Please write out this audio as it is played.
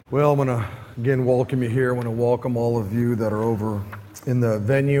Well, I want to again welcome you here. I want to welcome all of you that are over in the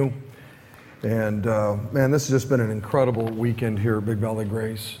venue. And man, this has just been an incredible weekend here at Big Valley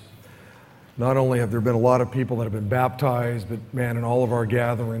Grace. Not only have there been a lot of people that have been baptized, but man, in all of our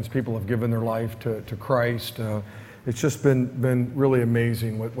gatherings, people have given their life to Christ. It's just been really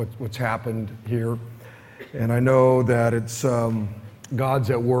amazing what's happened here. And I know that it's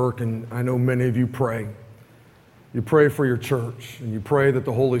God's at work, and I know many of you pray. You pray for your church, and you pray that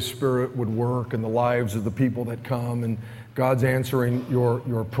the Holy Spirit would work in the lives of the people that come, and God's answering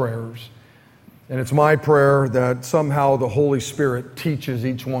your prayers. And it's my prayer that somehow the Holy Spirit teaches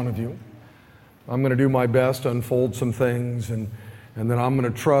each one of you. I'm going to do my best to unfold some things, and then I'm going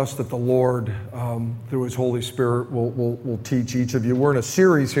to trust that the Lord, through His Holy Spirit, will teach each of you. We're in a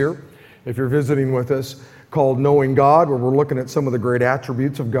series here, if you're visiting with us, called Knowing God, where we're looking at some of the great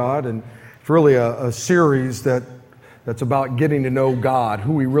attributes of God, and it's really a series that's about getting to know God,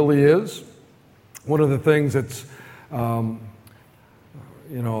 who He really is. One of the things that's a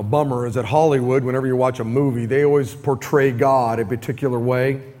bummer is that Hollywood, whenever you watch a movie, they always portray God a particular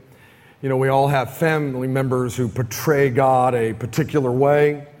way. You know, we all have family members who portray God a particular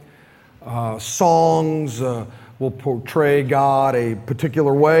way. Songs will portray God a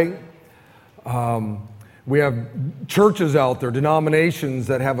particular way. We have churches out there, denominations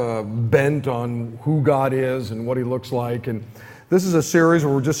that have a bent on who God is and what He looks like. And this is a series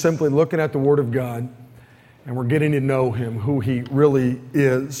where we're just simply looking at the Word of God and we're getting to know Him, who He really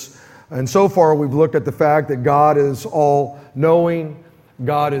is. And so far we've looked at the fact that God is all-knowing,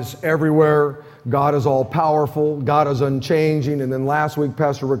 God is everywhere, God is all-powerful, God is unchanging. And then last week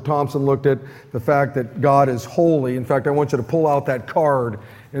Pastor Rick Thompson looked at the fact that God is holy. In fact, I want you to pull out that card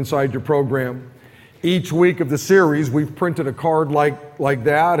inside your program. Each week of the series, we've printed a card like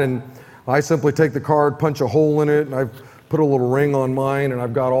that, and I simply take the card, punch a hole in it, and I've put a little ring on mine, and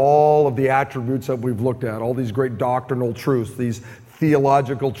I've got all of the attributes that we've looked at, all these great doctrinal truths, these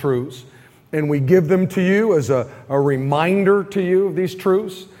theological truths. And we give them to you as a reminder to you of these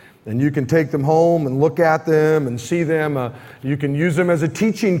truths, and you can take them home and look at them and see them. You can use them as a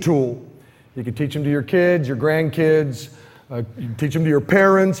teaching tool. You can teach them to your kids, your grandkids, you can teach them to your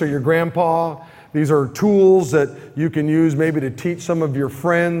parents or your grandpa. These are tools that you can use maybe to teach some of your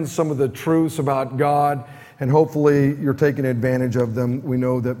friends some of the truths about God, and hopefully you're taking advantage of them. We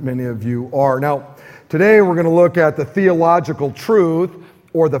know that many of you are. Now, today we're going to look at the theological truth,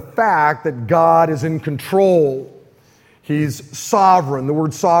 or the fact that God is in control. He's sovereign. The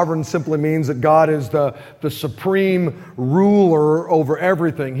word sovereign simply means that God is the supreme ruler over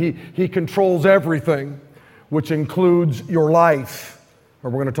everything. He controls everything, which includes your life. We're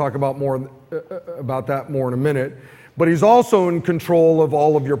going to talk about that more in a minute. But He's also in control of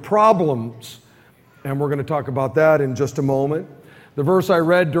all of your problems. And we're going to talk about that in just a moment. The verse I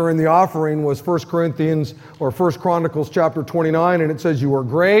read during the offering was 1 Chronicles chapter 29, and it says, "You are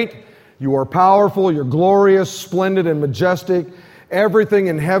great, you are powerful, you're glorious, splendid, and majestic. Everything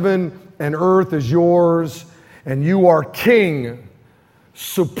in heaven and earth is yours, and you are king,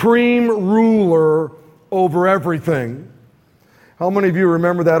 supreme ruler over everything." How many of you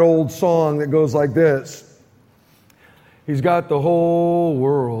remember that old song that goes like this? He's got the whole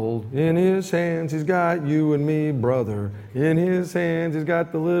world in His hands. He's got you and me, brother, in His hands. He's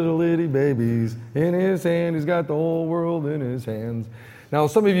got the little itty babies in His hand. He's got the whole world in His hands. Now,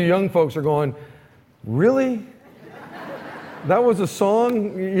 some of you young folks are going, really? That was a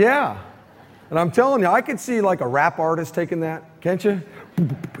song? Yeah. And I'm telling you, I could see like a rap artist taking that, can't you?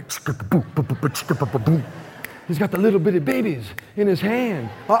 He's got the little bitty babies in His hand.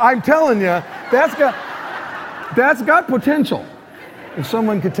 I'm telling you, that's got potential. If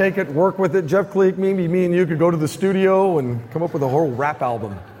someone could take it, work with it, Jeff Cleek, maybe me and you could go to the studio and come up with a whole rap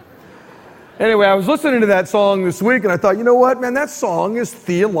album. Anyway, I was listening to that song this week and I thought, you know what, man, that song is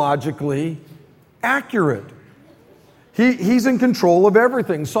theologically accurate. He's in control of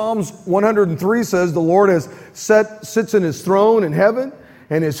everything. Psalms 103 says the Lord sits in His throne in heaven,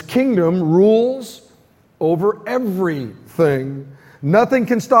 and His kingdom rules over everything. Nothing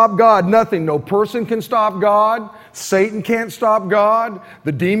can stop God. Nothing. No person can stop God. Satan can't stop God.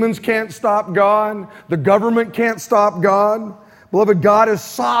 The demons can't stop God. The government can't stop God. Beloved, God is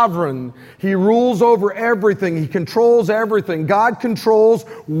sovereign. He rules over everything. He controls everything. God controls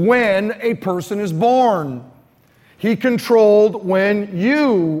when a person is born. He controlled when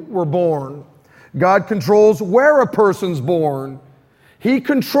you were born. God controls where a person's born. He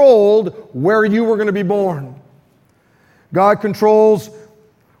controlled where you were going to be born. God controls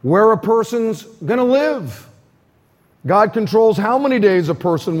where a person's going to live. God controls how many days a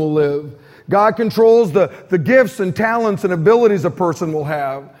person will live. God controls the gifts and talents and abilities a person will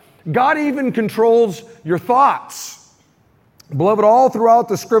have. God even controls your thoughts. Beloved, all throughout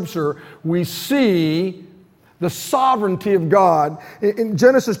the Scripture, we see the sovereignty of God. In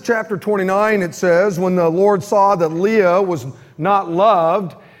Genesis chapter 29, it says, when the Lord saw that Leah was not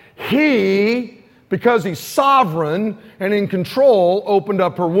loved, He, because He's sovereign and in control, opened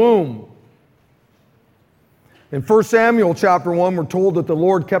up her womb. In 1 Samuel chapter 1, we're told that the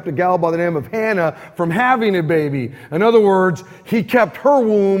Lord kept a gal by the name of Hannah from having a baby. In other words, He kept her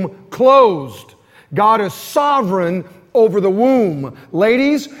womb closed. God is sovereign over the womb.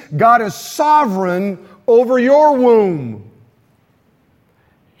 Ladies, God is sovereign over your womb.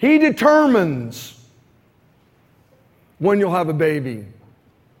 He determines when you'll have a baby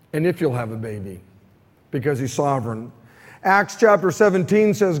and if you'll have a baby because He's sovereign. Acts chapter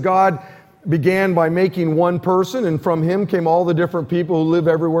 17 says God began by making one person, and from Him came all the different people who live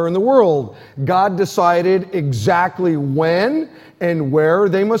everywhere in the world. God decided exactly when and where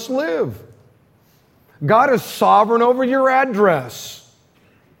they must live. God is sovereign over your address.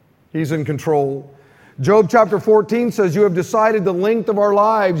 He's in control. Job chapter 14 says, you have decided the length of our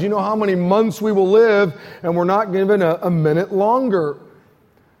lives. You know how many months we will live, and we're not given a minute longer.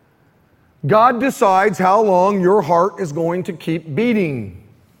 God decides how long your heart is going to keep beating.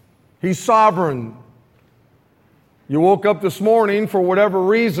 He's sovereign. You woke up this morning, for whatever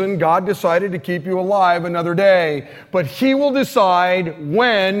reason, God decided to keep you alive another day. But He will decide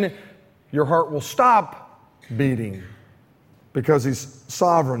when your heart will stop beating because He's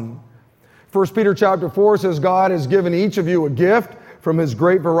sovereign. 1 Peter chapter 4 says, God has given each of you a gift from His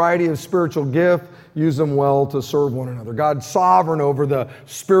great variety of spiritual gift. Use them well to serve one another. God's sovereign over the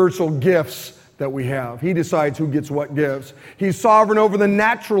spiritual gifts that we have. He decides who gets what gifts. He's sovereign over the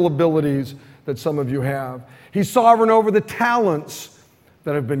natural abilities that some of you have. He's sovereign over the talents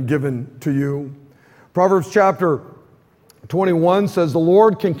that have been given to you. Proverbs chapter 21 says, the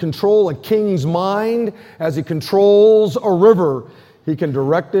Lord can control a king's mind as He controls a river. He can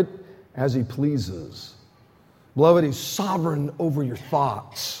direct it as He pleases. Beloved, He's sovereign over your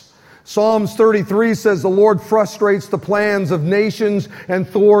thoughts. Psalms 33 says, the Lord frustrates the plans of nations and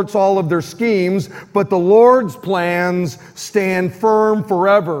thwarts all of their schemes, but the Lord's plans stand firm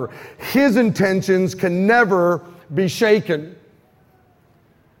forever. His intentions can never be shaken.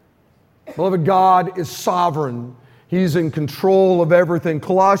 Beloved, God is sovereign. He's in control of everything.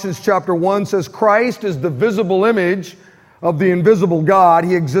 Colossians chapter 1 says, Christ is the visible image of the invisible God.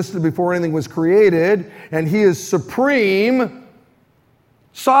 He existed before anything was created, and He is supreme,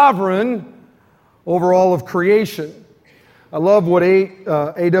 sovereign over all of creation. I love what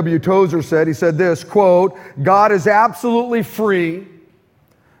A.W. Tozer said. He said this, quote, God is absolutely free.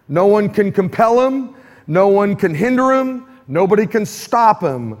 No one can compel Him. No one can hinder Him. Nobody can stop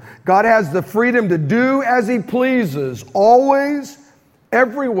Him. God has the freedom to do as He pleases, always,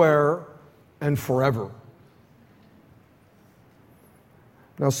 everywhere, and forever.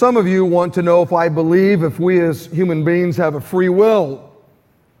 Now, some of you want to know if I believe if we as human beings have a free will.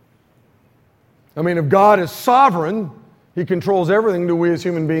 I mean, if God is sovereign, He controls everything, do we as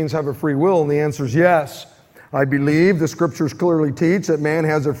human beings have a free will? And the answer is yes. I believe the Scriptures clearly teach that man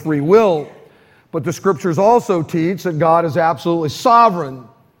has a free will. But the Scriptures also teach that God is absolutely sovereign.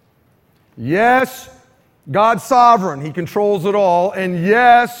 Yes, God's sovereign. He controls it all. And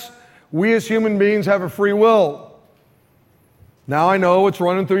yes, we as human beings have a free will. Now I know what's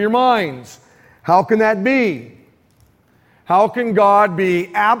running through your minds. How can that be? How can God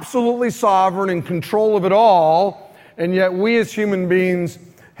be absolutely sovereign in control of it all, and yet we as human beings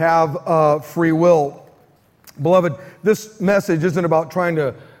have free will? Beloved, this message isn't about trying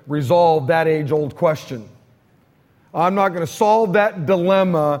to resolve that age-old question. I'm not going to solve that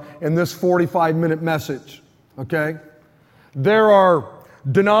dilemma in this 45-minute message, okay? There are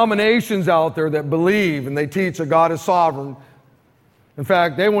denominations out there that believe and they teach that God is sovereign. In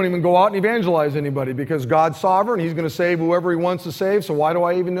fact, they won't even go out and evangelize anybody because God's sovereign. He's going to save whoever He wants to save, so why do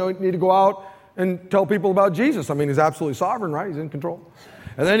I even need to go out and tell people about Jesus? I mean, He's absolutely sovereign, right? He's in control.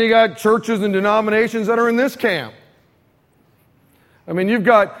 And then you got churches and denominations that are in this camp. I mean, you've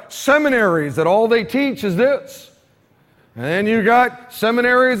got seminaries that all they teach is this. And then you've got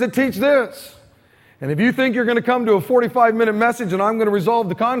seminaries that teach this. And if you think you're going to come to a 45-minute message and I'm going to resolve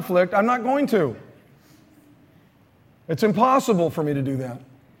the conflict, I'm not going to. It's impossible for me to do that.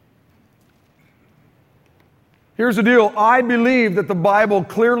 Here's the deal. I believe that the Bible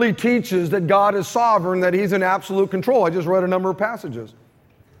clearly teaches that God is sovereign, that He's in absolute control. I just read a number of passages.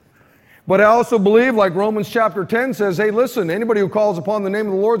 But I also believe, like Romans chapter 10 says, hey, listen, anybody who calls upon the name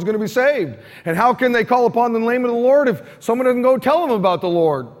of the Lord is going to be saved. And how can they call upon the name of the Lord if someone doesn't go tell them about the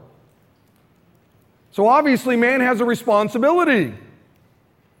Lord? So obviously man has a responsibility.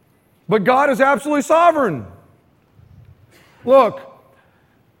 But God is absolutely sovereign. Look,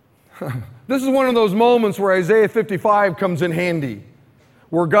 this is one of those moments where Isaiah 55 comes in handy,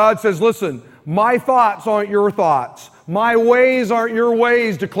 where God says, listen, my thoughts aren't your thoughts. My ways aren't your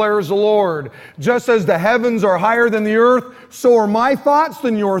ways, declares the Lord. Just as the heavens are higher than the earth, so are my thoughts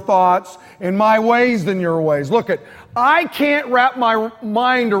than your thoughts, and my ways than your ways. Look, I can't wrap my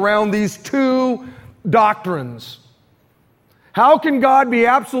mind around these two doctrines. How can God be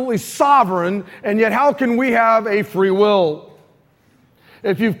absolutely sovereign, and yet how can we have a free will?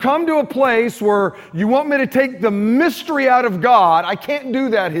 If you've come to a place where you want me to take the mystery out of God, I can't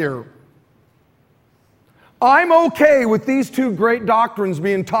do that here. I'm okay with these two great doctrines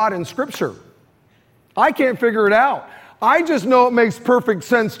being taught in Scripture. I can't figure it out. I just know it makes perfect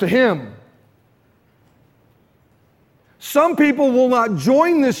sense to Him. Some people will not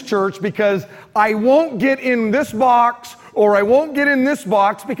join this church because I won't get in this box or I won't get in this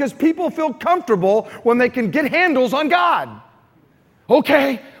box, because people feel comfortable when they can get handles on God.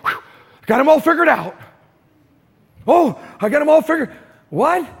 Okay, got them all figured out. Oh, I got them all figured.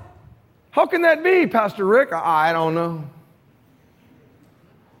 What? How can that be, Pastor Rick? I don't know.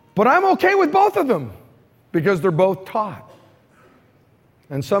 But I'm okay with both of them because they're both taught.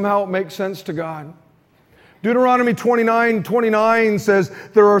 And somehow it makes sense to God. Deuteronomy 29:29 says,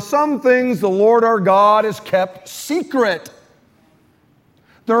 there are some things the Lord our God has kept secret.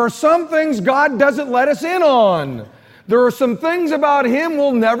 There are some things God doesn't let us in on. There are some things about Him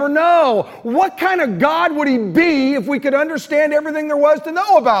we'll never know. What kind of God would He be if we could understand everything there was to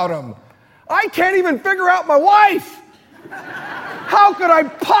know about Him? I can't even figure out my wife. How could I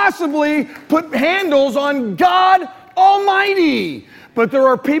possibly put handles on God Almighty? But there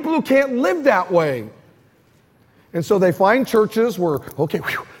are people who can't live that way. And so they find churches where, okay,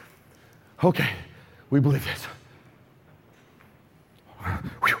 we believe this.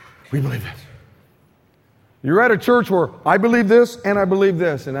 We believe this. You're at a church where I believe this and I believe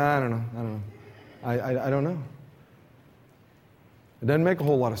this, and I don't know. I don't know. It doesn't make a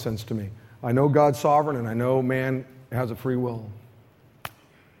whole lot of sense to me. I know God's sovereign and I know man has a free will.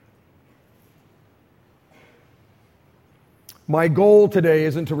 My goal today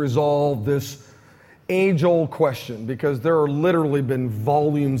isn't to resolve this age-old question, because there are literally been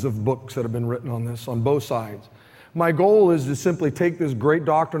volumes of books that have been written on this on both sides. My goal is to simply take this great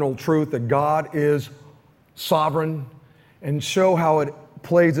doctrinal truth that God is sovereign and show how it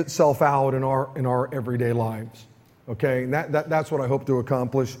plays itself out in our everyday lives. Okay, and that's what I hope to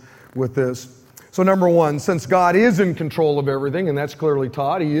accomplish with this. So number one, since God is in control of everything, and that's clearly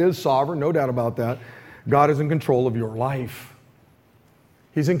taught, He is sovereign, no doubt about that. God is in control of your life.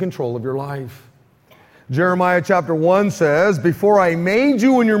 He's in control of your life. Jeremiah chapter 1 says, before I made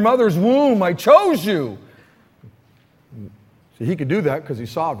you in your mother's womb, I chose you. See, He could do that because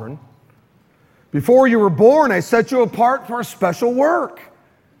He's sovereign. Before you were born, I set you apart for a special work.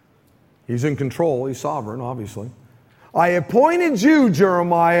 He's in control. He's sovereign, obviously. I appointed you,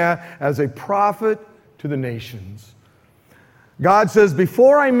 Jeremiah, as a prophet to the nations. God says,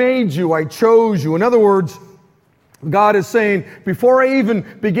 before I made you, I chose you. In other words, God is saying, before I even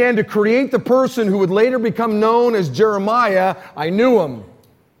began to create the person who would later become known as Jeremiah, I knew him.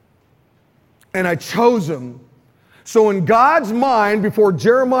 And I chose him. So in God's mind, before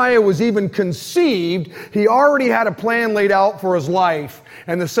Jeremiah was even conceived, He already had a plan laid out for his life.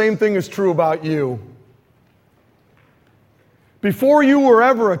 And the same thing is true about you. Before you were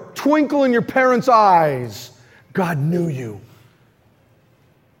ever a twinkle in your parents' eyes, God knew you.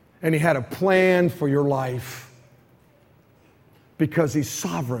 And He had a plan for your life. Because He's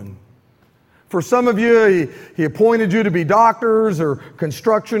sovereign. For some of you, He appointed you to be doctors or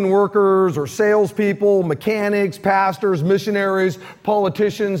construction workers or salespeople, mechanics, pastors, missionaries,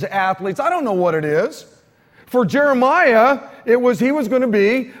 politicians, athletes. I don't know what it is. For Jeremiah, he was going to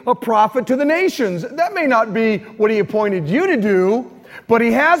be a prophet to the nations. That may not be what He appointed you to do, but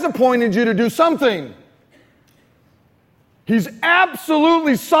He has appointed you to do something. He's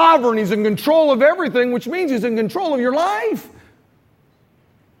absolutely sovereign. He's in control of everything, which means He's in control of your life.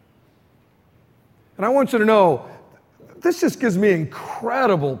 And I want you to know, this just gives me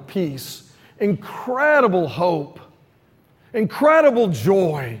incredible peace, incredible hope, incredible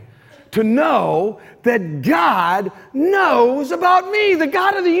joy to know that God knows about me, the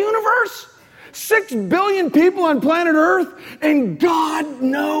God of the universe. 6 billion people on planet Earth, and God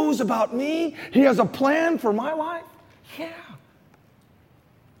knows about me. He has a plan for my life. Yeah.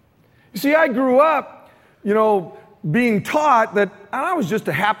 You see, I grew up, being taught that I was just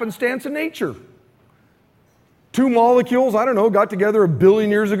a happenstance of nature. Two molecules, I don't know, got together 1 billion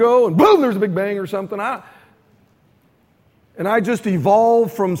years ago, and boom, there's a big bang or something. And I just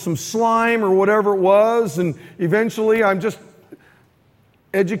evolved from some slime or whatever it was, and eventually I'm just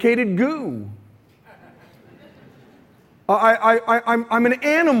educated goo. I'm an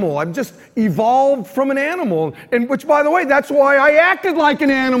animal. I've just evolved from an animal. And which, by the way, that's why I acted like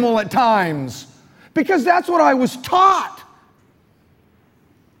an animal at times. Because that's what I was taught.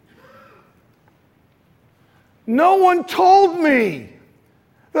 No one told me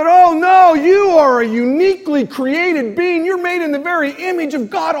that, oh no, you are a uniquely created being. You're made in the very image of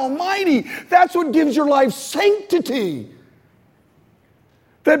God Almighty. That's what gives your life sanctity.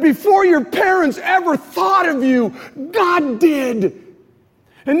 That before your parents ever thought of you, God did.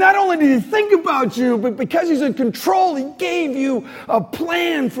 And not only did He think about you, but because He's in control, He gave you a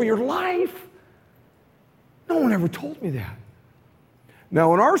plan for your life. No one ever told me that.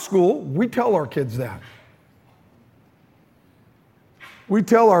 Now, in our school, we tell our kids that. We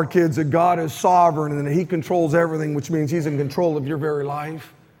tell our kids that God is sovereign and that He controls everything, which means He's in control of your very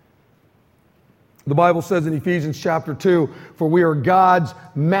life. The Bible says in Ephesians chapter 2, for we are God's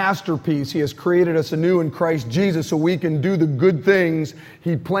masterpiece. He has created us anew in Christ Jesus so we can do the good things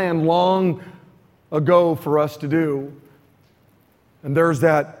He planned long ago for us to do. And there's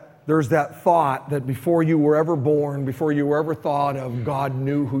that thought that before you were ever born, before you were ever thought of, God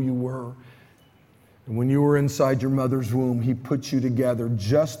knew who you were. And when you were inside your mother's womb, He put you together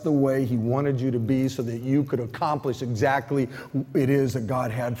just the way He wanted you to be so that you could accomplish exactly what it is that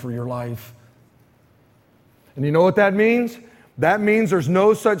God had for your life. And you know what that means? That means there's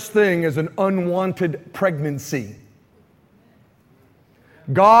no such thing as an unwanted pregnancy.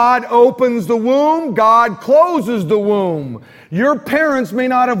 God opens the womb, God closes the womb. Your parents may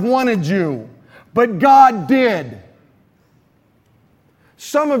not have wanted you, but God did.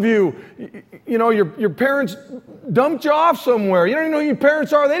 Some of you, you know, your parents dumped you off somewhere. You don't even know who your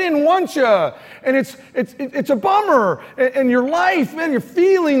parents are. They didn't want you. And it's a bummer. And your life, man, your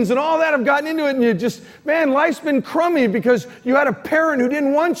feelings and all that have gotten into it. And you just, man, life's been crummy because you had a parent who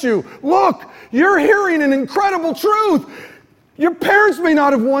didn't want you. Look, you're hearing an incredible truth. Your parents may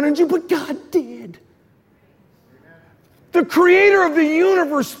not have wanted you, but God did. The creator of the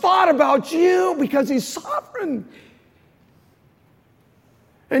universe thought about you because He's sovereign.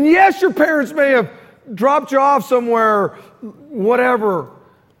 And yes, your parents may have dropped you off somewhere, whatever.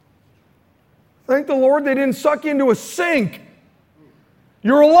 Thank the Lord they didn't suck you into a sink.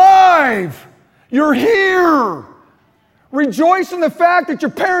 You're alive. You're here. Rejoice in the fact that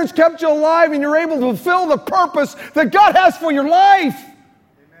your parents kept you alive and you're able to fulfill the purpose that God has for your life.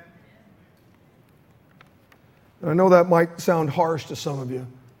 Amen. And I know that might sound harsh to some of you.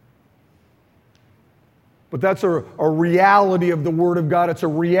 But that's a reality of the Word of God. It's a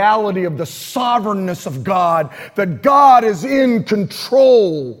reality of the sovereignness of God, that God is in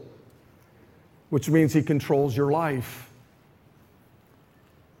control, which means He controls your life.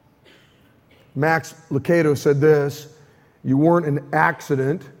 Max Lucado said this, you weren't an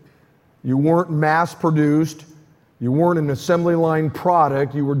accident, you weren't mass-produced, you weren't an assembly line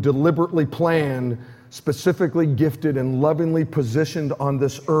product, you were deliberately planned, specifically gifted and lovingly positioned on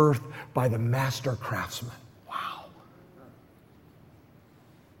this earth by the master craftsman. Wow.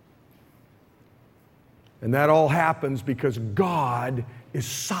 And that all happens because God is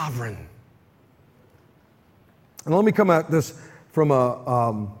sovereign. And let me come at this from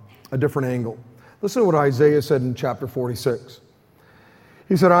a different angle. Listen to what Isaiah said in chapter 46.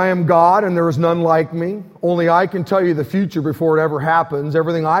 He said, I am God and there is none like me. Only I can tell you the future before it ever happens.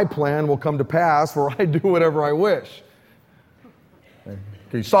 Everything I plan will come to pass, for I do whatever I wish. Okay,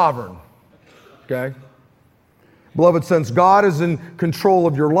 He's sovereign. Okay? Beloved, since God is in control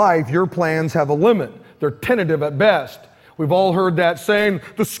of your life, your plans have a limit. They're tentative at best. We've all heard that saying,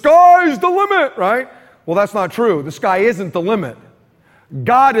 the sky's the limit, right? Well, that's not true. The sky isn't the limit.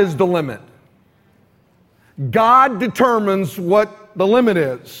 God is the limit. God determines what the limit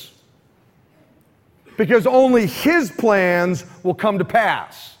is. Because only His plans will come to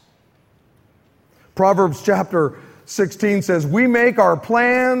pass. Proverbs chapter 16 says, we make our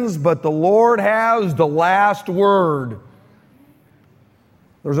plans, but the Lord has the last word.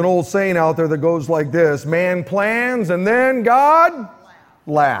 There's an old saying out there that goes like this, man plans and then God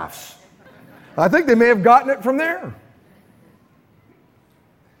laughs. I think they may have gotten it from there.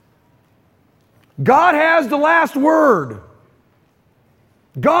 God has the last word.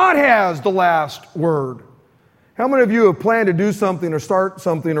 God has the last word. How many of you have planned to do something or start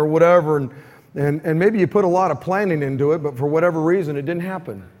something or whatever, and maybe you put a lot of planning into it, but for whatever reason it didn't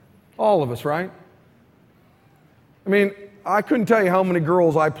happen? All of us, right? I mean, I couldn't tell you how many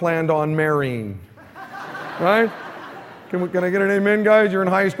girls I planned on marrying. Right? Can I get an amen, guys? You're in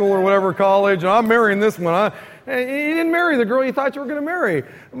high school or whatever, college, and I'm marrying this one. You didn't marry the girl you thought you were going to marry.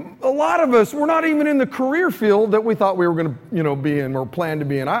 A lot of us, we're not even in the career field that we thought we were going to, be in or plan to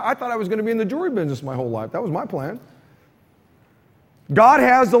be in. I thought I was going to be in the jewelry business my whole life. That was my plan. God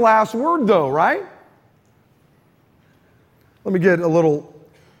has the last word, though, right? Let me get a little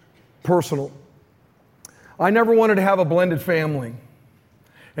personal. I never wanted to have a blended family.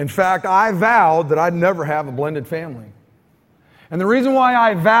 In fact, I vowed that I'd never have a blended family. And the reason why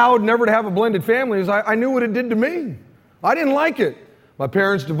I vowed never to have a blended family is I knew what it did to me. I didn't like it. My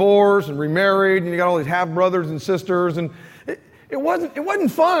parents divorced and remarried, and you got all these half-brothers and sisters, and it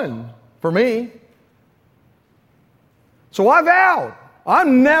wasn't fun for me. So I vowed,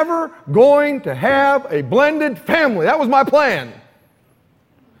 I'm never going to have a blended family. That was my plan.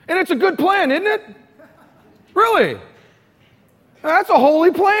 And it's a good plan, isn't it? Really. That's a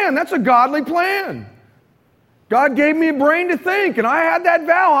holy plan. That's a godly plan. God gave me a brain to think, and I had that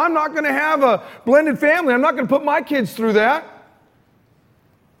vow. I'm not going to have a blended family. I'm not going to put my kids through that.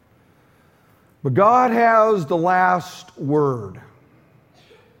 But God has the last word.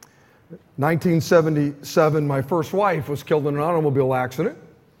 1977, my first wife was killed in an automobile accident,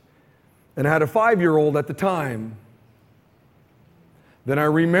 and I had a 5-year-old at the time. Then I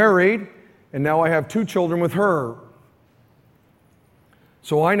remarried, and now I have 2 children with her.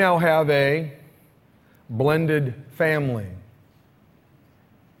 So I now have a blended family.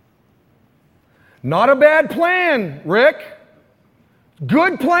 Not a bad plan, Rick.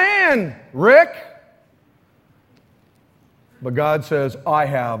 Good plan, Rick. But God says, I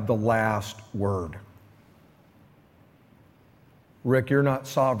have the last word. Rick, you're not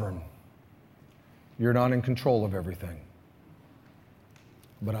sovereign. You're not in control of everything.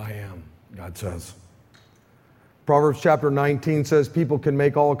 But I am, God says. Proverbs chapter 19 says people can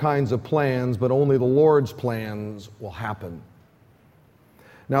make all kinds of plans, but only the Lord's plans will happen.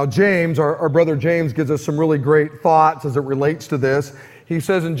 Now James, our brother James, gives us some really great thoughts as it relates to this. He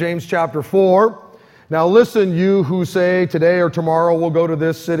says in James chapter 4, now listen, you who say today or tomorrow we'll go to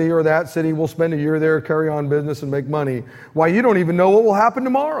this city or that city, we'll spend a year there, carry on business and make money. Why, you don't even know what will happen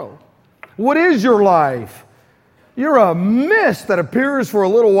tomorrow. What is your life? You're a mist that appears for a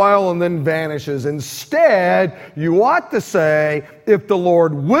little while and then vanishes. Instead, you ought to say, if the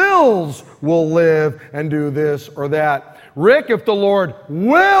Lord wills, we'll live and do this or that. Rick, if the Lord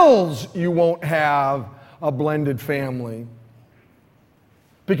wills, you won't have a blended family.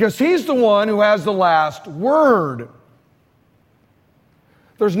 Because He's the one who has the last word.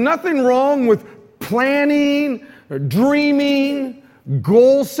 There's nothing wrong with planning or dreaming,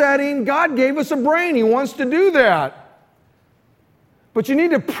 goal setting. God gave us a brain. He wants to do that. But you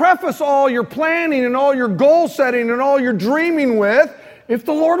need to preface all your planning and all your goal setting and all your dreaming with, if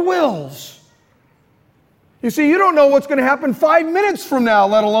the Lord wills. You see, you don't know what's going to happen 5 minutes from now,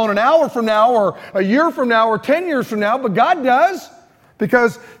 let alone an hour from now or a year from now or 10 years from now, but God does.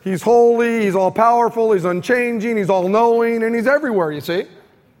 Because He's holy, He's all-powerful, He's unchanging, He's all-knowing, and He's everywhere, you see.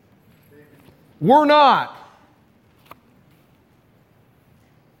 We're not.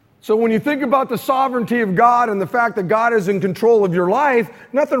 So when you think about the sovereignty of God and the fact that God is in control of your life,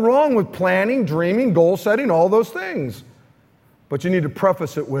 nothing wrong with planning, dreaming, goal setting, all those things. But you need to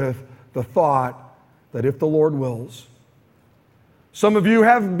preface it with the thought that if the Lord wills. Some of you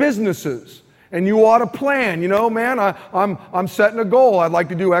have businesses and you ought to plan. You know, man, I'm setting a goal. I'd like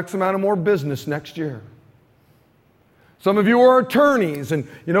to do X amount of more business next year. Some of you are attorneys, and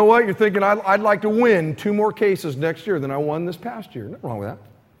you know what? You're thinking, I'd like to win 2 more cases next year than I won this past year. Nothing wrong with that.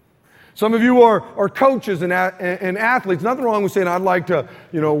 Some of you are coaches and athletes. Nothing wrong with saying, I'd like to,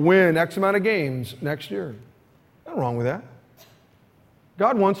 win X amount of games next year. Nothing wrong with that.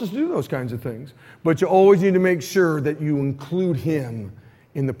 God wants us to do those kinds of things. But you always need to make sure that you include Him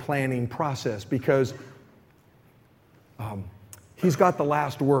in the planning process, because He's got the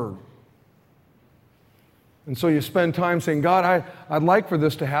last word. And so you spend time saying, God, I'd like for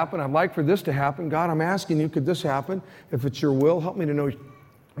this to happen. I'd like for this to happen. God, I'm asking you, could this happen? If it's your will, help me to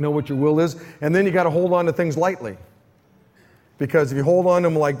know what your will is. And then you got to hold on to things lightly. Because if you hold on to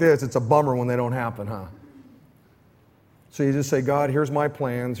them like this, it's a bummer when they don't happen, huh? So you just say, God, here's my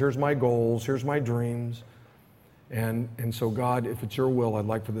plans, here's my goals, here's my dreams. And so God, if it's your will, I'd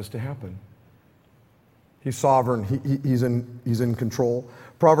like for this to happen. He's sovereign. He's in control.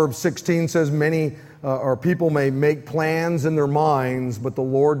 Proverbs 16 says, many people may make plans in their minds, but the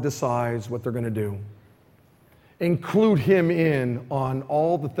Lord decides what they're going to do. Include Him in on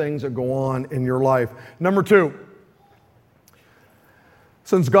all the things that go on in your life. Number 2,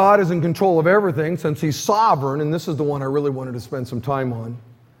 since God is in control of everything, since He's sovereign, and this is the one I really wanted to spend some time on,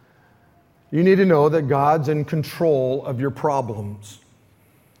 You need to know that God's in control of your problems,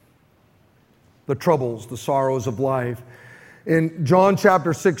 the troubles, the sorrows of life. In John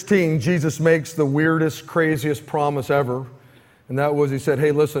chapter 16, Jesus makes the weirdest, craziest promise ever. And that was, he said,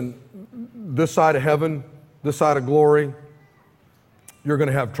 hey, listen, this side of heaven, this side of glory, you're going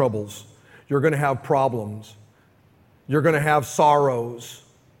to have troubles. You're going to have problems. You're going to have sorrows.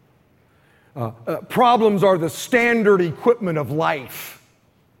 Problems are the standard equipment of life.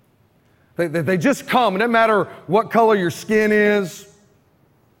 They just come. It doesn't matter what color your skin is.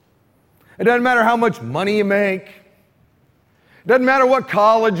 It doesn't matter how much money you make. It doesn't matter what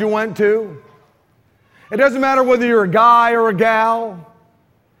college you went to. It doesn't matter whether you're a guy or a gal.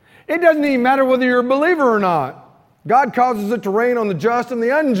 It doesn't even matter whether you're a believer or not. God causes it to rain on the just and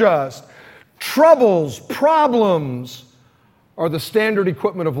the unjust. Troubles, problems are the standard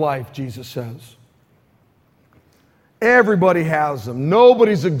equipment of life, Jesus says. Everybody has them.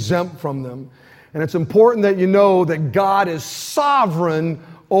 Nobody's exempt from them. And it's important that you know that God is sovereign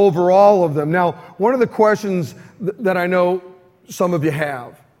over all of them. Now, one of the questions that I know some of you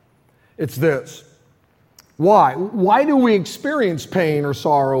have, it's this. Why? Why do we experience pain or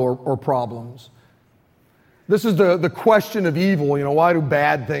sorrow or problems? This is the question of evil. Why do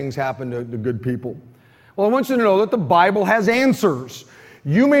bad things happen to good people? Well, I want you to know that the Bible has answers.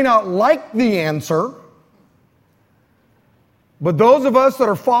 You may not like the answer, but those of us that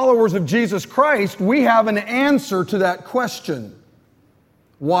are followers of Jesus Christ, we have an answer to that question.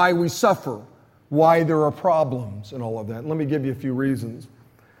 Why we suffer, why there are problems and all of that. Let me give you a few reasons.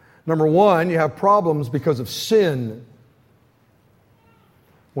 Number one, you have problems because of sin.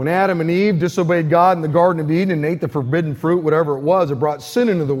 When Adam and Eve disobeyed God in the Garden of Eden and ate the forbidden fruit, whatever it was, it brought sin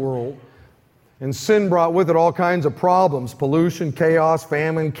into the world. And sin brought with it all kinds of problems: pollution, chaos,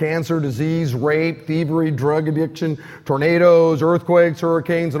 famine, cancer, disease, rape, thievery, drug addiction, tornadoes, earthquakes,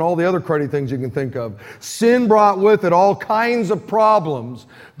 hurricanes, and all the other cruddy things you can think of. Sin brought with it all kinds of problems,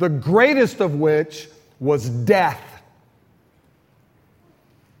 the greatest of which was death.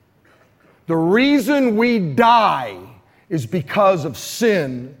 The reason we die is because of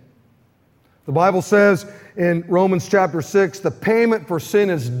sin. The Bible says in Romans chapter 6, the payment for sin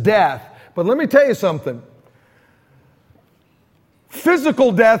is death. But let me tell you something.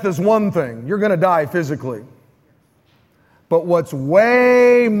 Physical death is one thing. You're going to die physically. But what's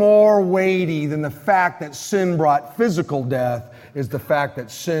way more weighty than the fact that sin brought physical death is the fact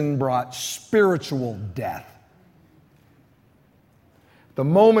that sin brought spiritual death. The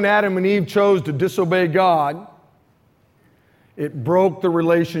moment Adam and Eve chose to disobey God, it broke the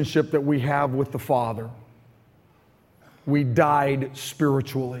relationship that we have with the Father. We died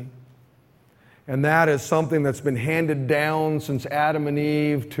spiritually. And that is something that's been handed down since Adam and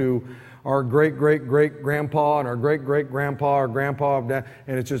Eve to our great-great-great-grandpa and our great-great-grandpa, our grandpa, and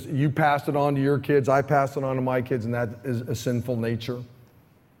it's just, you passed it on to your kids, I passed it on to my kids, and that is a sinful nature.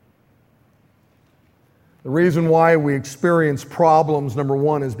 The reason why we experience problems, number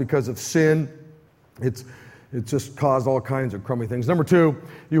one, is because of sin. It's just caused all kinds of crummy things. Number two,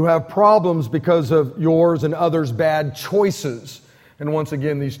 you have problems because of yours and others' bad choices. And once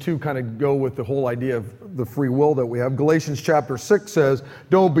again, these two kind of go with the whole idea of the free will that we have. Galatians chapter 6 says,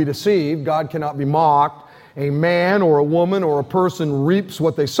 don't be deceived. God cannot be mocked. A man or a woman or a person reaps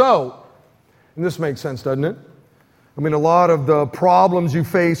what they sow. And this makes sense, doesn't it? I mean, a lot of the problems you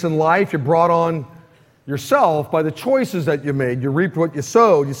face in life, you brought on yourself by the choices that you made. You reaped what you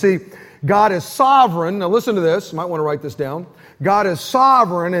sowed. You see, God is sovereign. Now listen to this. You might want to write this down. God is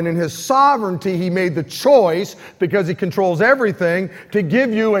sovereign, and in His sovereignty, He made the choice, because He controls everything, to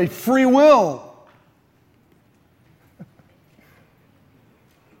give you a free will. I'm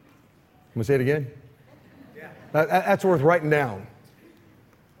going to say it again. Yeah. That's worth writing down.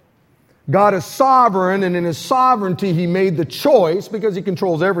 God is sovereign, and in His sovereignty, He made the choice, because He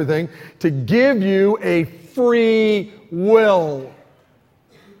controls everything, to give you a free will.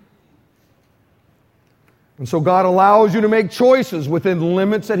 And so God allows you to make choices within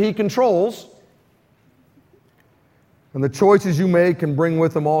limits that He controls. And the choices you make can bring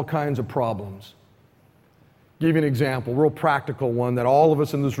with them all kinds of problems. I'll give you an example, a real practical one that all of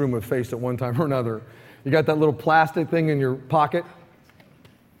us in this room have faced at one time or another. You got that little plastic thing in your pocket,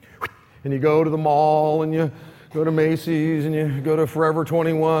 and you go to the mall, and you go to Macy's, and you go to Forever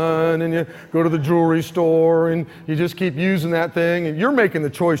 21, and you go to the jewelry store, and you just keep using that thing, and you're making the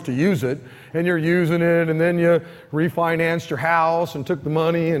choice to use it, and you're using it, and then you refinanced your house and took the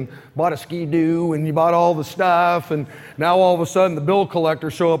money and bought a Ski-Doo, and you bought all the stuff, and now all of a sudden the bill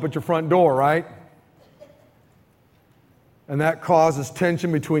collector show up at your front door, right? And that causes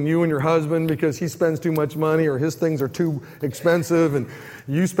tension between you and your husband because he spends too much money or his things are too expensive, and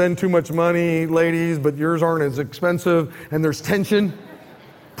you spend too much money, ladies, but yours aren't as expensive, and there's tension,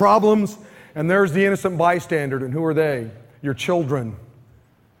 problems, and there's the innocent bystander. And who are they? Your children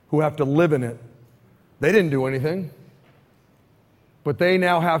who have to live in it. They didn't do anything, but they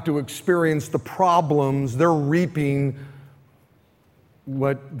now have to experience the problems. They're reaping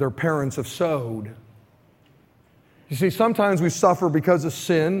what their parents have sowed. You see, sometimes we suffer because of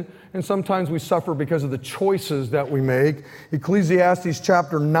sin, and sometimes we suffer because of the choices that we make. Ecclesiastes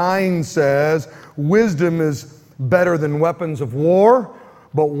chapter 9 says, wisdom is better than weapons of war,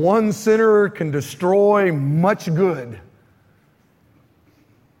 but one sinner can destroy much good. I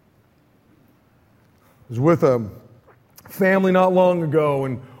was with a family not long ago,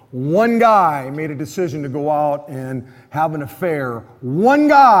 and one guy made a decision to go out and have an affair. One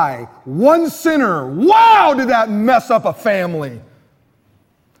guy, one sinner. Wow, did that mess up a family?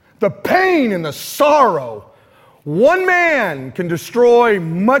 The pain and the sorrow. One man can destroy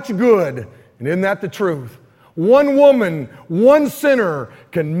much good, and isn't that the truth? One woman, one sinner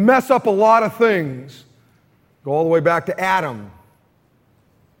can mess up a lot of things. Go all the way back to Adam.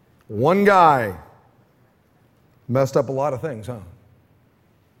 One guy messed up a lot of things, huh?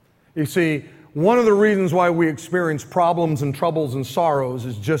 You see, one of the reasons why we experience problems and troubles and sorrows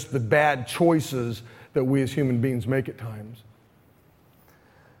is just the bad choices that we as human beings make at times.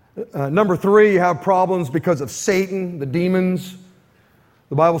 Number 3, you have problems because of Satan, the demons.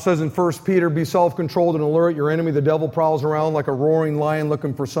 The Bible says in 1 Peter, be self-controlled and alert. Your enemy, the devil, prowls around like a roaring lion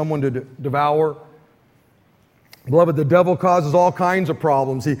looking for someone to devour. Beloved, the devil causes all kinds of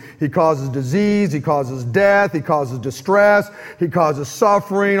problems. He causes disease, he causes death, he causes distress, he causes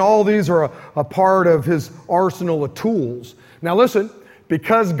suffering. All these are a part of his arsenal of tools. Now listen,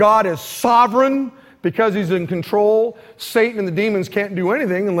 because God is sovereign, because he's in control, Satan and the demons can't do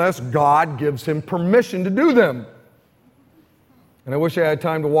anything unless God gives him permission to do them. And I wish I had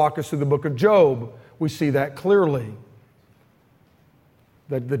time to walk us through the book of Job. We see that clearly.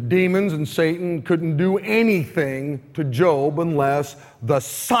 That the demons and Satan couldn't do anything to Job unless the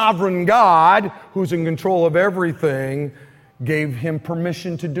sovereign God, who's in control of everything, gave him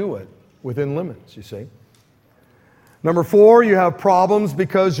permission to do it within limits, you see. Number 4, you have problems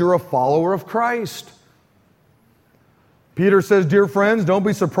because you're a follower of Christ. Peter says, dear friends, don't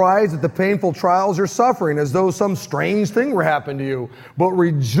be surprised at the painful trials you're suffering as though some strange thing were happening to you, but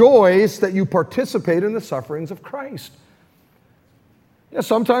rejoice that you participate in the sufferings of Christ. Yeah,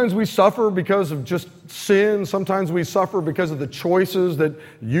 sometimes we suffer because of just sin. Sometimes we suffer because of the choices that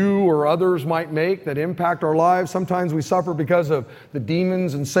you or others might make that impact our lives. Sometimes we suffer because of the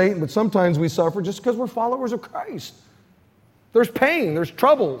demons and Satan, but sometimes we suffer just because we're followers of Christ. There's pain, there's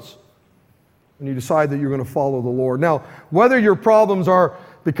troubles when you decide that you're going to follow the Lord. Now, whether your problems are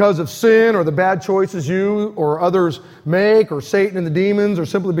because of sin or the bad choices you or others make, or Satan and the demons, or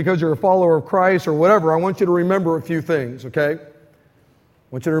simply because you're a follower of Christ or whatever, I want you to remember a few things, okay?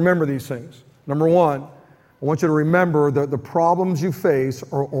 I want you to remember these things. Number 1, I want you to remember that the problems you face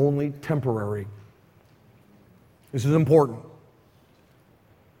are only temporary. This is important.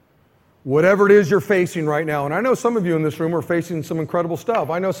 Whatever it is you're facing right now, and I know some of you in this room are facing some incredible stuff.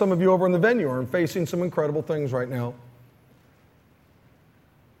 I know some of you over in the venue are facing some incredible things right now.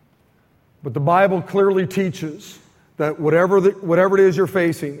 But the Bible clearly teaches that whatever it is you're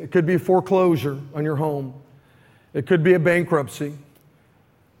facing, it could be foreclosure on your home. It could be a bankruptcy.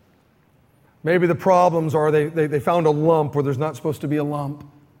 Maybe the problems are they found a lump where there's not supposed to be a lump.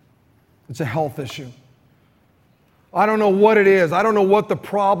 It's a health issue. I don't know what it is. I don't know what the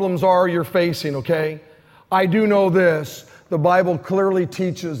problems are you're facing, okay? I do know this. The Bible clearly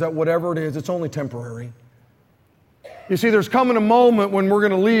teaches that whatever it is, it's only temporary. You see, there's coming a moment when we're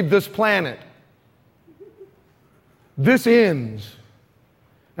going to leave this planet. This ends.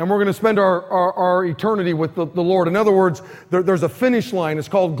 And we're going to spend our eternity with the Lord. In other words, there's a finish line. It's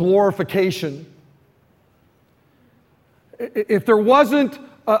called glorification. If there wasn't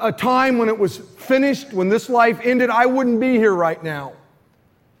a time when it was finished, when this life ended, I wouldn't be here right now.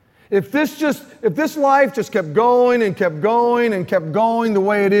 If this life just kept going and kept going and kept going the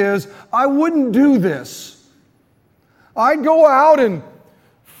way it is, I wouldn't do this. I'd go out and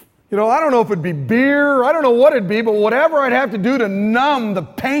I don't know if it'd be beer, I don't know what it'd be, but whatever I'd have to do to numb the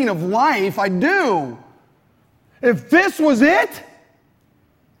pain of life, I'd do. If this was it,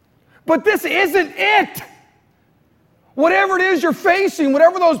 but this isn't it. Whatever it is you're facing,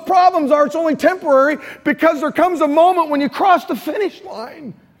 whatever those problems are, it's only temporary because there comes a moment when you cross the finish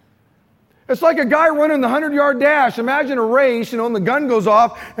line. It's like a guy running the 100-yard dash. Imagine a race, and the gun goes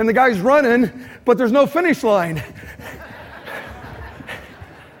off and the guy's running, but there's no finish line.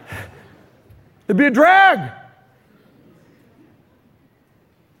 It'd be a drag.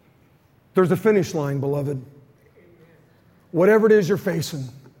 There's a finish line, beloved. Whatever it is you're facing,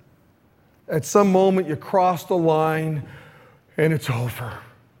 at some moment you cross the line and it's over.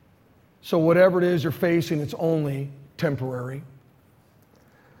 So whatever it is you're facing, it's only temporary.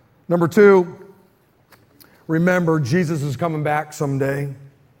 Number 2, remember, Jesus is coming back someday.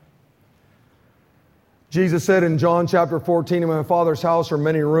 Jesus said in John chapter 14, in my Father's house are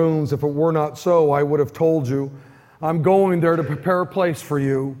many rooms. If it were not so, I would have told you. I'm going there to prepare a place for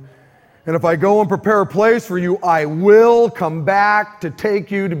you. And if I go and prepare a place for you, I will come back to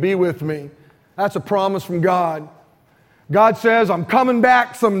take you to be with me. That's a promise from God. God says, I'm coming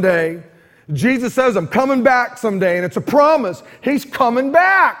back someday. Jesus says, I'm coming back someday. And it's a promise. He's coming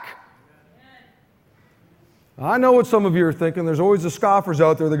back. I know what some of you are thinking. There's always the scoffers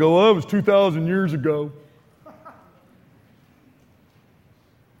out there that go, oh, it was 2,000 years ago.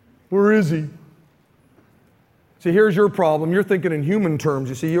 Where is he? See, here's your problem. You're thinking in human terms.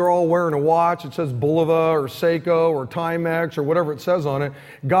 You see, you're all wearing a watch. It says Bulova or Seiko or Timex or whatever it says on it.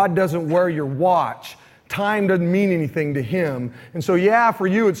 God doesn't wear your watch. Time doesn't mean anything to Him. And so, yeah, for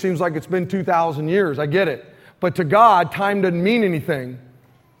you it seems like it's been 2,000 years. I get it. But to God, time doesn't mean anything.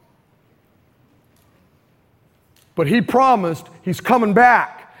 But He promised He's coming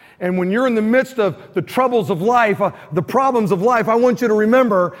back. And when you're in the midst of the troubles of life, the problems of life, I want you to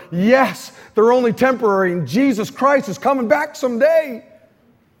remember, yes, they're only temporary, and Jesus Christ is coming back someday.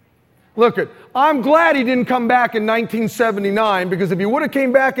 Look, I'm glad He didn't come back in 1979, because if He would have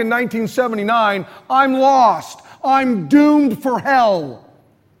came back in 1979, I'm lost. I'm doomed for hell.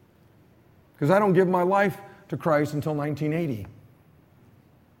 Because I don't give my life to Christ until 1980.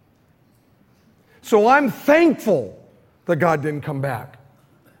 So I'm thankful that God didn't come back.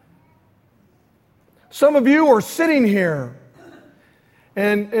 Some of you are sitting here,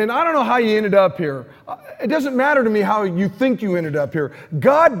 and I don't know how you ended up here. It doesn't matter to me how you think you ended up here.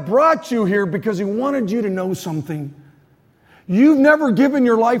 God brought you here because He wanted you to know something. You've never given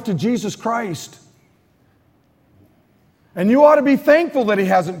your life to Jesus Christ. And you ought to be thankful that He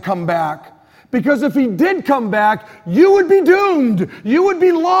hasn't come back. Because if He did come back, you would be doomed. You would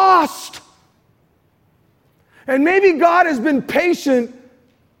be lost. And maybe God has been patient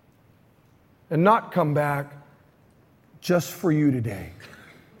and not come back just for you today.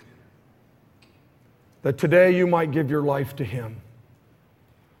 That today you might give your life to Him.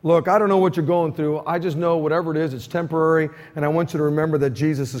 Look, I don't know what you're going through. I just know whatever it is, it's temporary, and I want you to remember that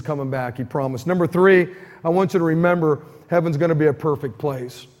Jesus is coming back. He promised. Number 3, I want you to remember heaven's going to be a perfect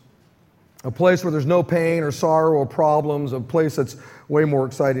place. A place where there's no pain or sorrow or problems, a place that's way more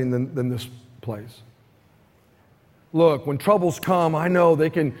exciting than this place. Look, when troubles come, I know they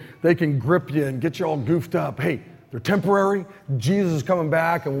can grip you and get you all goofed up. Hey, they're temporary. Jesus is coming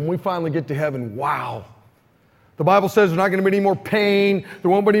back, and when we finally get to heaven, wow. The Bible says there's not going to be any more pain. There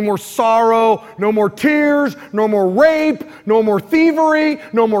won't be any more sorrow, no more tears, no more rape, no more thievery,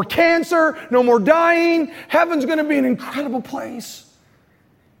 no more cancer, no more dying. Heaven's going to be an incredible place.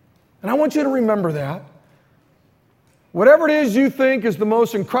 And I want you to remember that. Whatever it is you think is the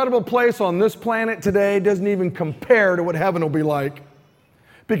most incredible place on this planet today doesn't even compare to what heaven will be like.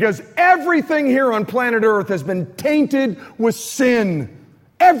 Because everything here on planet Earth has been tainted with sin.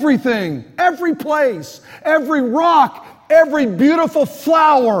 Everything, every place, every rock, every beautiful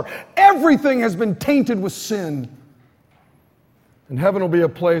flower, everything has been tainted with sin. And heaven will be a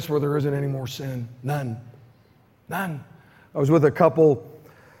place where there isn't any more sin. None. None. I was with a couple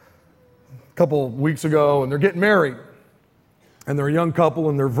weeks ago, and they're getting married. And they're a young couple,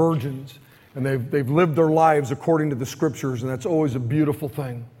 and they're virgins. And they've lived their lives according to the Scriptures, and that's always a beautiful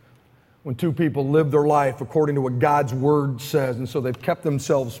thing. When two people live their life according to what God's Word says, and so they've kept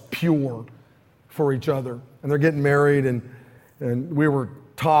themselves pure for each other. And they're getting married, and we were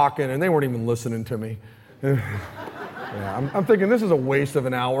talking, and they weren't even listening to me. Yeah, I'm thinking this is a waste of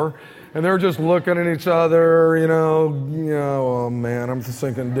an hour. And they're just looking at each other, oh man, I'm just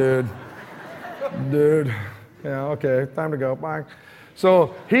thinking, dude, yeah, okay, time to go, bye.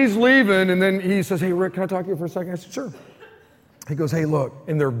 So he's leaving, and then he says, hey, Rick, can I talk to you for a second? I said, sure. He goes, hey, look,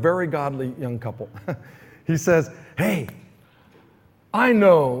 and they're a very godly young couple. He says, hey, I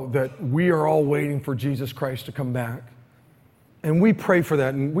know that we are all waiting for Jesus Christ to come back. And we pray for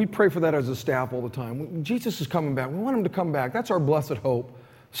that, and we pray for that as a staff all the time. Jesus is coming back. We want Him to come back. That's our blessed hope.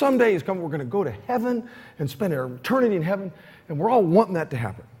 Someday He's coming. We're going to go to heaven and spend our eternity in heaven, and we're all wanting that to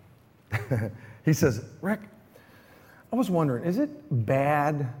happen. He says, Rick, I was wondering, is it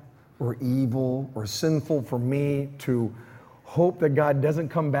bad or evil or sinful for me to hope that God doesn't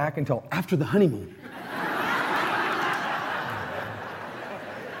come back until after the honeymoon?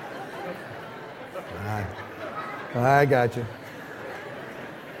 I got you.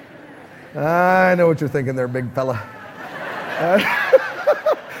 I know what you're thinking there, big fella.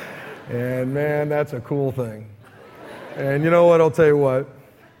 And man, that's a cool thing. And you know what? I'll tell you what.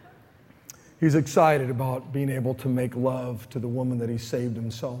 He's excited about being able to make love to the woman that he saved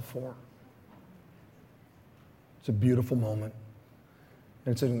himself for. It's a beautiful moment.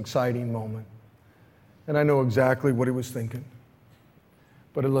 It's an exciting moment. And I know exactly what he was thinking.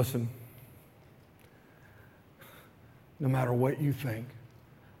 But listen, no matter what you think,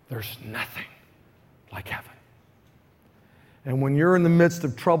 there's nothing like heaven. And when you're in the midst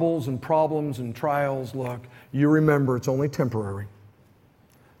of troubles and problems and trials, look, you remember it's only temporary.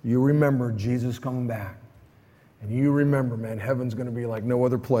 You remember Jesus coming back. And you remember, man, heaven's going to be like no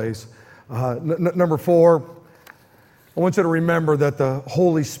other place. Number 4, I want you to remember that the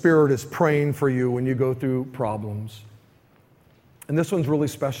Holy Spirit is praying for you when you go through problems. And this one's really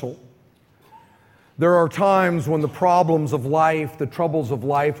special. There are times when the problems of life, the troubles of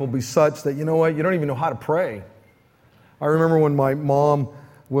life will be such that, you know what, you don't even know how to pray. I remember when my mom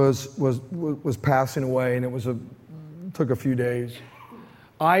was passing away, and it took a few days.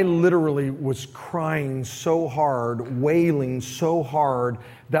 I literally was crying so hard, wailing so hard,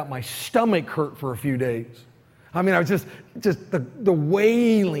 that my stomach hurt for a few days. I mean, I was just the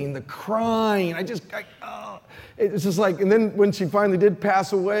wailing, the crying. It's just like, and then when she finally did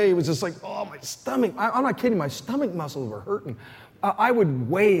pass away, it was just like, oh, my stomach. I'm not kidding. My stomach muscles were hurting. I would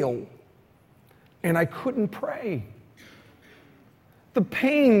wail, and I couldn't pray. The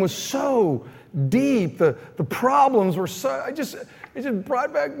pain was so deep. The problems were so, it just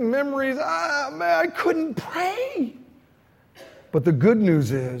brought back memories. Man, I couldn't pray. But the good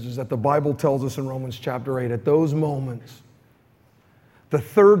news is that the Bible tells us in Romans chapter 8, at those moments, the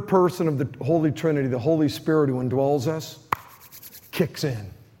third person of the Holy Trinity, the Holy Spirit who indwells us, kicks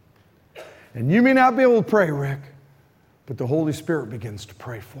in. And you may not be able to pray, Rick, but the Holy Spirit begins to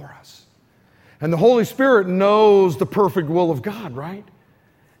pray for us. And the Holy Spirit knows the perfect will of God, right?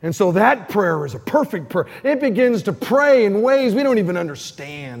 And so that prayer is a perfect prayer. It begins to pray in ways we don't even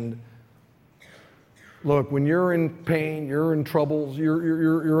understand. Look, when you're in pain, you're in troubles,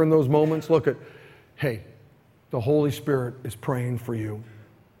 you're in those moments, hey, the Holy Spirit is praying for you.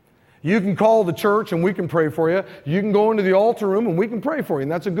 You can call the church and we can pray for you. You can go into the altar room and we can pray for you,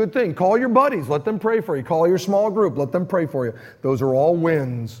 and that's a good thing. Call your buddies, let them pray for you. Call your small group, let them pray for you. Those are all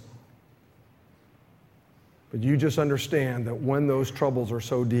wins. But you just understand that when those troubles are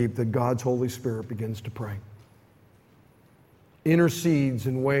so deep, that God's Holy Spirit begins to pray. Intercedes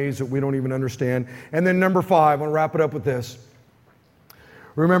in ways that we don't even understand. And then number 5, I want to wrap it up with this.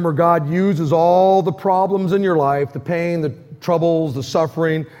 Remember, God uses all the problems in your life, the pain, the troubles, the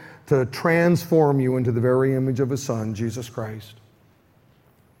suffering, to transform you into the very image of His Son, Jesus Christ.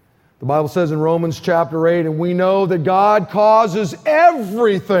 The Bible says in Romans chapter 8, and we know that God causes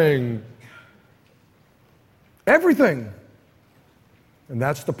everything. And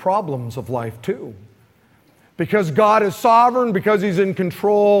that's the problems of life too. Because God is sovereign, because He's in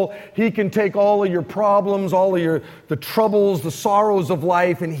control, He can take all of your problems, all of the troubles, the sorrows of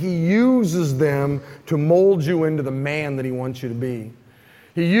life, and He uses them to mold you into the man that He wants you to be.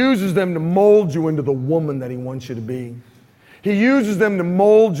 He uses them to mold you into the woman that He wants you to be. He uses them to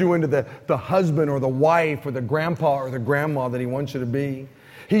mold you into the husband or the wife or the grandpa or the grandma that He wants you to be.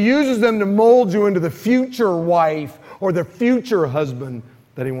 He uses them to mold you into the future wife or the future husband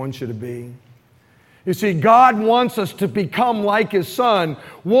that He wants you to be. You see, God wants us to become like His Son.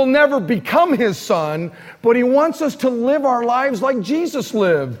 We'll never become His Son, but He wants us to live our lives like Jesus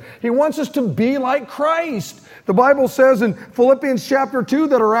lived. He wants us to be like Christ. The Bible says in Philippians chapter 2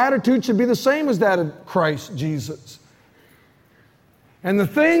 that our attitude should be the same as that of Christ Jesus. And the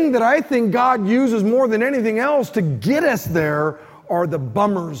thing that I think God uses more than anything else to get us there are the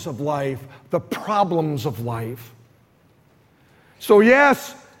bummers of life, the problems of life. So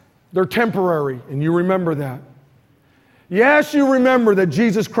yes, they're temporary, and you remember that. Yes, you remember that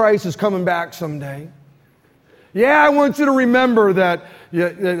Jesus Christ is coming back someday. Yeah, I want you to remember that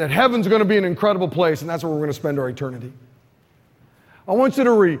heaven's going to be an incredible place, and that's where we're going to spend our eternity. I want you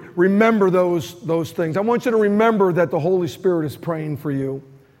to remember those things. I want you to remember that the Holy Spirit is praying for you.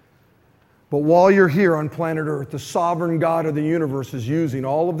 But while you're here on planet Earth, the sovereign God of the universe is using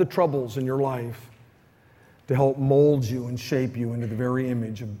all of the troubles in your life to help mold you and shape you into the very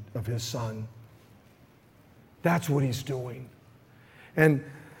image of His Son. That's what He's doing. And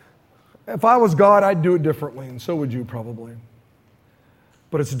if I was God, I'd do it differently, and so would you probably.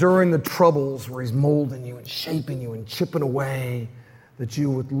 But it's during the troubles where He's molding you and shaping you and chipping away that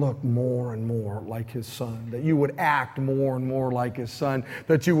you would look more and more like His Son, that you would act more and more like His Son,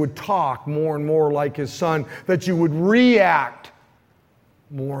 that you would talk more and more like His Son, that you would react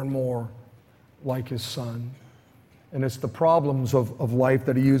more and more like His Son. And it's the problems of life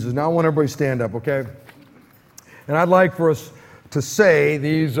that He uses. Now I want everybody to stand up, okay? And I'd like for us to say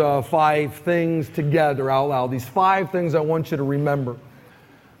these 5 things together out loud. These 5 things I want you to remember.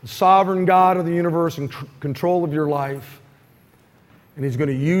 The sovereign God of the universe in control of your life. And He's going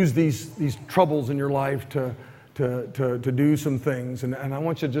to use these troubles in your life to do some things. And I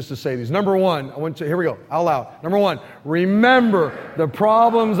want you just to say these. Number 1, here we go, out loud. Number 1, remember the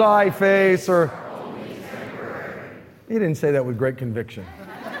problems I face are only temporary. He didn't say that with great conviction.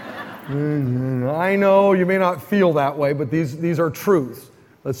 I know you may not feel that way, but these are truths.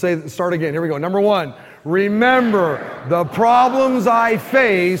 Start again. Here we go. Number 1, remember the problems I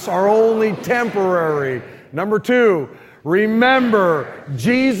face are only temporary. Number 2, remember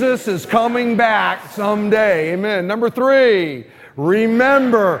Jesus is coming back someday. Amen. Number 3,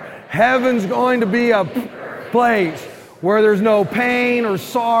 remember heaven's going to be a place where there's no pain or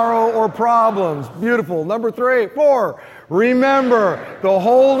sorrow or problems. Beautiful. Number 4, remember the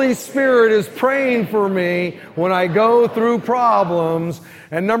Holy Spirit is praying for me when I go through problems.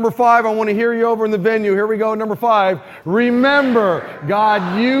 And number 5, I want to hear you over in the venue. Here we go. Number 5, remember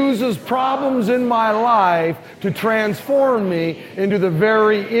God uses problems in my life to transform me into the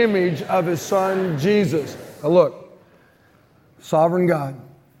very image of His Son, Jesus. Now look, sovereign God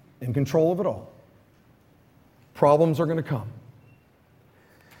in control of it all. Problems are going to come.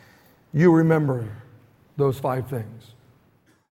 You remember those 5 things.